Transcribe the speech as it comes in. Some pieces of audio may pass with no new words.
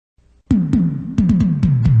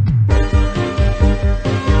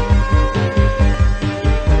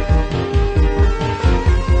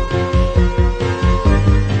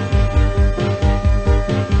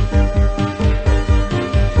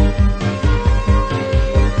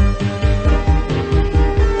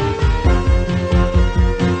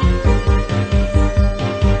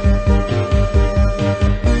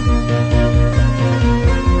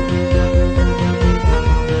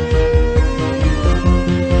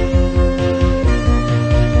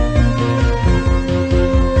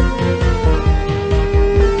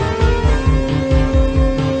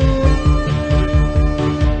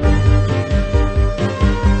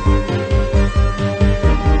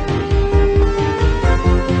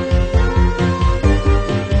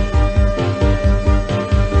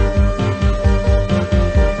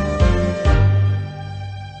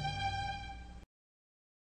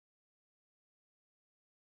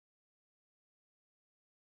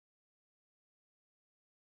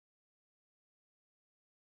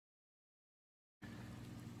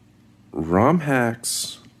ROM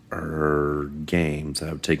hacks are games that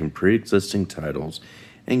have taken pre-existing titles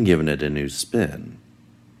and given it a new spin.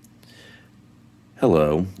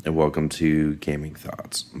 Hello, and welcome to Gaming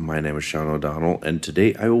Thoughts. My name is Sean O'Donnell, and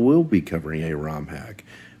today I will be covering a ROM hack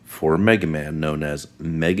for Mega Man known as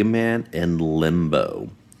Mega Man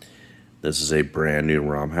Limbo. This is a brand new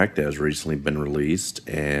ROM hack that has recently been released,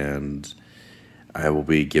 and I will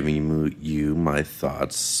be giving you my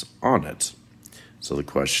thoughts on it. So the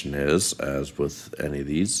question is, as with any of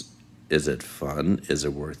these, is it fun? Is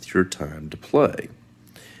it worth your time to play?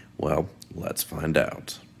 Well, let's find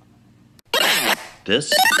out.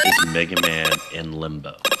 This is Mega Man in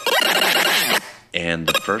Limbo. And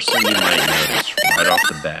the first thing you might notice right off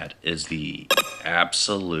the bat is the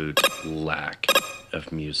absolute lack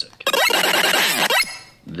of music.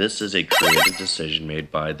 This is a creative decision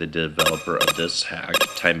made by the developer of this hack,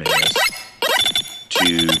 Timaeus,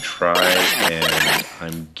 to try and,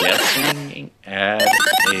 I'm guessing, add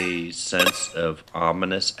a sense of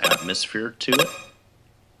ominous atmosphere to it.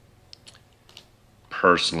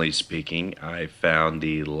 Personally speaking, I found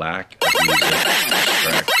the lack of music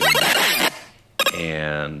distracting,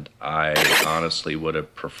 and I honestly would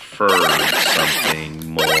have preferred something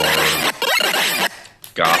more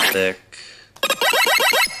gothic,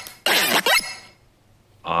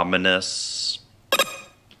 ominous,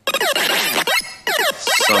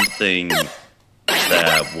 something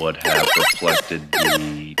that would have reflected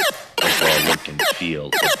the overall look and feel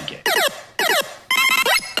of the game.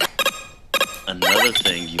 Another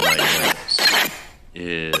thing you might notice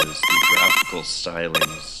is the graphical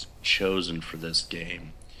stylings chosen for this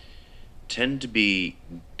game tend to be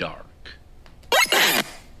dark.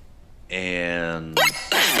 And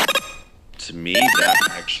to me, that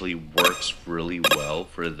actually works really well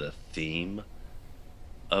for the theme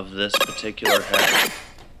of this particular hack.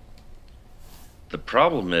 The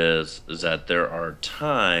problem is that there are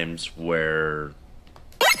times where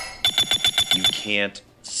you can't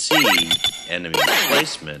see enemy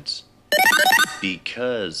placement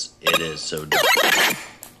because it is so dark.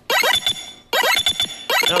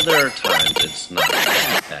 Now there are times it's not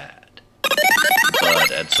that bad,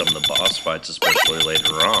 but at some of the boss fights, especially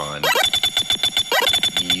later on,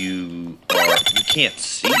 you can't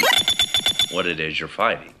see what it is you're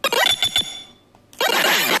fighting.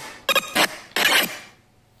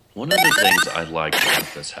 One of the things I liked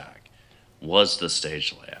about this hack was the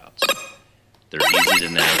stage layouts. They're easy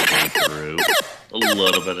to navigate through, a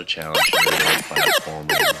little bit of challenge here,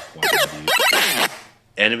 platforming, what have you.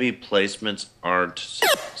 Enemy placements aren't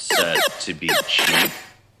set to be cheap,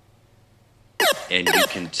 and you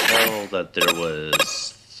can tell that there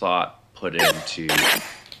was thought put into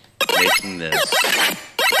making this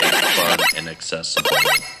a fun and accessible.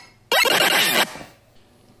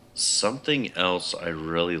 Something else I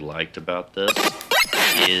really liked about this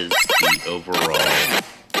is the overall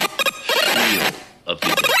feel of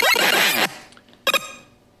the game.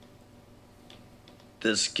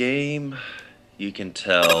 This game, you can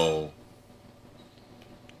tell,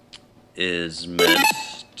 is meant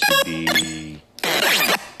to be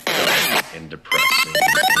dark and depressing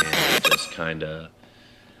and just kind of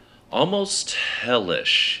almost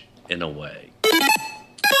hellish in a way.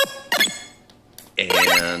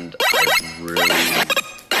 And I really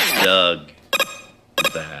dug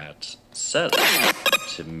that setup.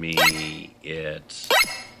 To me, it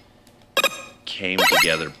came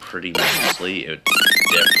together pretty nicely. It's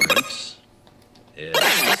different.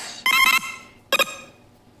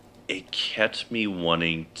 It kept me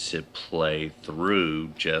wanting to play through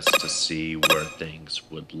just to see where things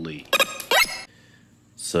would lead.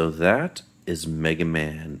 So that is Mega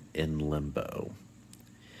Man in Limbo.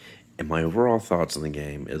 And my overall thoughts on the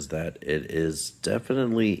game is that it is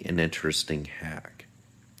definitely an interesting hack.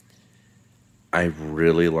 I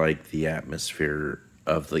really like the atmosphere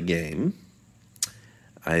of the game.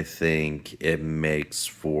 I think it makes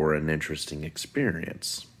for an interesting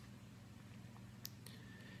experience.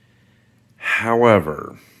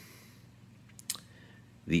 However,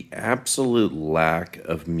 the absolute lack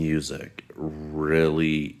of music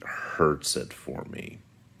really hurts it for me.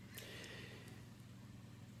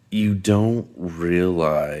 You don't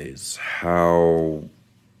realize how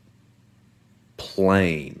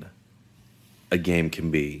plain a game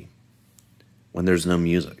can be when there's no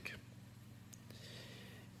music.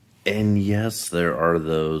 And yes, there are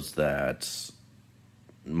those that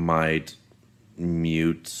might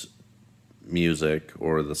mute music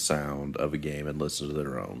or the sound of a game and listen to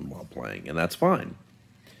their own while playing, and that's fine.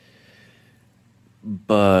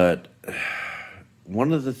 But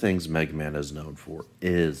one of the things Mega Man is known for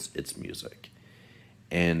is its music.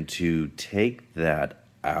 And to take that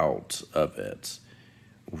out of it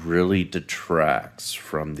really detracts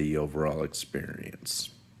from the overall experience.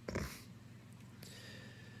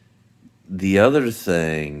 The other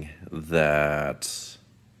thing that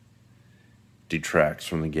detracts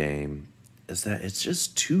from the game is that it's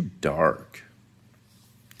just too dark.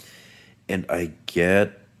 And I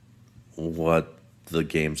get what the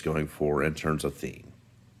game's going for in terms of theme.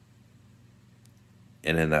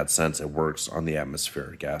 And in that sense, it works on the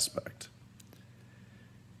atmospheric aspect.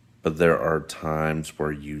 But there are times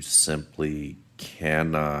where you simply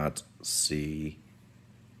cannot see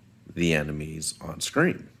the enemies on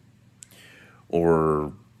screen,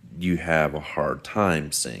 or you have a hard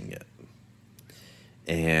time seeing it.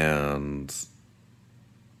 And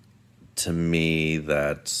to me,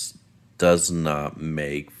 that does not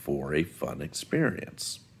make for a fun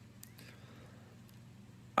experience.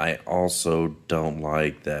 I also don't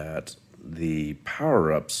like that the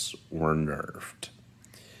power-ups were nerfed.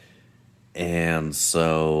 And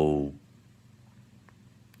so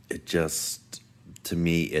it just, to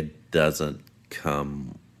me, it doesn't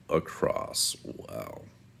come across well.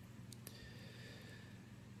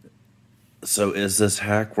 So is this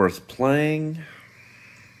hack worth playing?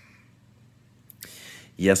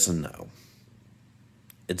 Yes and no.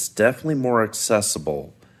 It's definitely more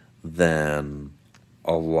accessible than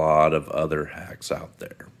a lot of other hacks out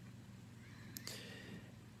there.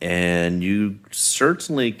 And you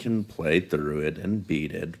certainly can play through it and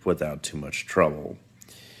beat it without too much trouble.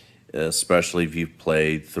 Especially if you've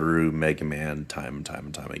played through Mega Man time and time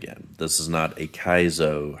and time again. This is not a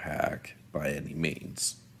Kaizo hack by any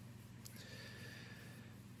means.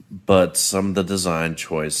 But some of the design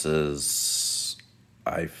choices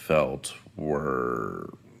I felt were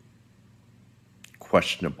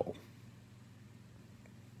questionable.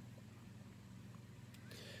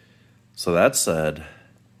 So that said,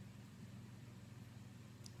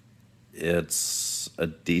 it's a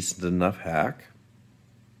decent enough hack.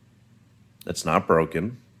 It's not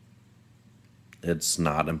broken. It's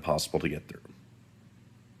not impossible to get through.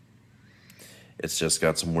 It's just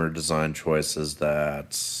got some weird design choices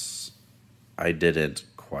that I didn't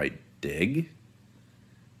quite dig,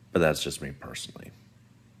 but that's just me personally.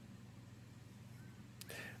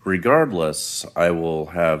 Regardless, I will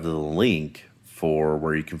have the link for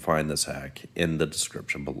where you can find this hack in the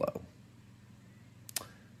description below.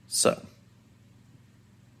 So,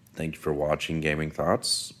 thank you for watching Gaming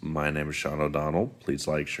Thoughts. My name is Sean O'Donnell. Please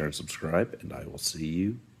like, share, and subscribe, and I will see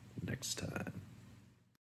you next time.